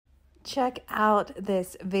Check out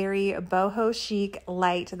this very boho chic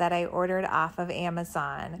light that I ordered off of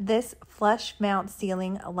Amazon. This flush mount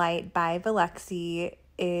ceiling light by VILUXY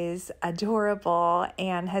is adorable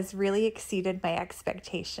and has really exceeded my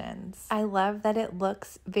expectations. I love that it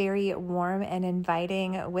looks very warm and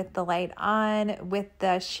inviting with the light on, with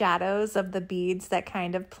the shadows of the beads that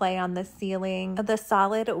kind of play on the ceiling. The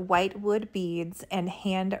solid white wood beads and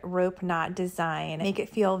hand rope knot design make it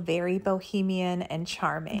feel very bohemian and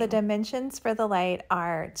charming. The dimensions for the light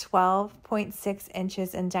are 12.6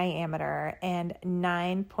 inches in diameter and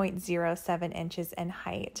 9.07 inches in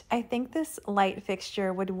height. I think this light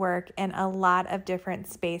fixture would work in a lot of different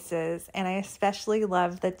spaces, and I especially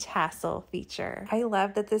love the tassel feature. I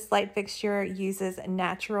love that this light fixture uses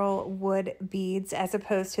natural wood beads as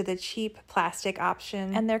opposed to the cheap plastic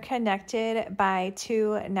option, and they're connected by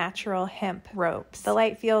 2 natural hemp ropes. The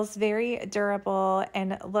light feels very durable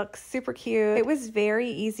and looks super cute. It was very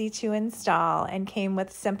easy to install and came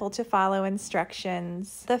with simple to follow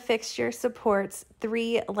instructions. The fixture supports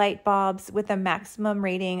 3 light bulbs with a maximum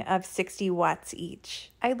rating of 60 watts each.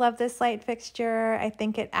 I love this light fixture. I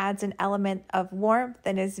think it adds an element of warmth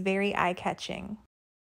and is very eye-catching.